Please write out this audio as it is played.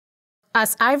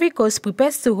As Ivory Coast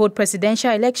prepares to hold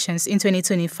presidential elections in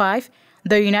 2025,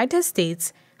 the United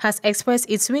States has expressed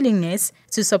its willingness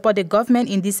to support the government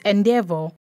in this endeavor.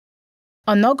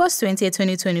 On August 20,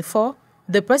 2024,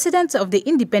 the president of the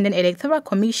Independent Electoral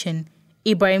Commission,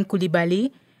 Ibrahime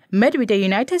Coulibaly, met with a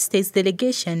United States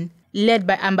delegation led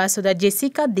by Ambassador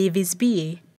Jessica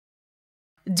Davis-Bie.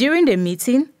 During the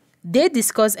meeting, they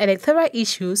discussed electoral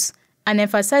issues and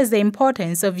emphasized the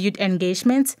importance of youth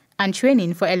engagement and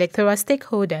training for electoral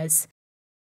stakeholders.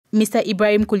 Mr.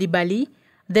 Ibrahime Coulibaly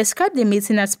described the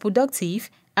meeting as productive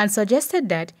and suggested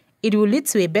that it will lead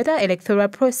to a better electoral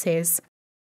process.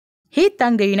 He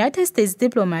thanked the United States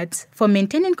diplomats for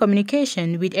maintaining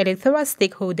communication with electoral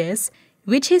stakeholders,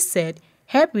 which he said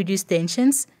helped reduce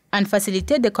tensions and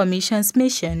facilitate the Commission's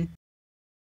mission.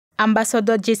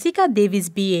 Ambassador Jessica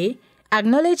Davis-Bie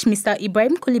acknowledged Mr.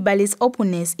 Ibrahime Coulibaly's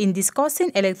openness in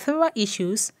discussing electoral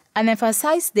issues and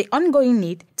emphasized the ongoing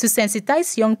need to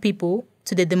sensitize young people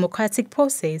to the democratic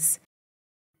process.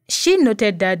 She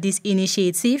noted that this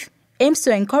initiative aims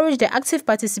to encourage the active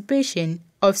participation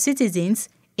of citizens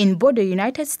in both the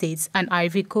United States and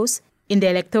Ivory Coast in the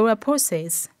electoral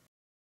process.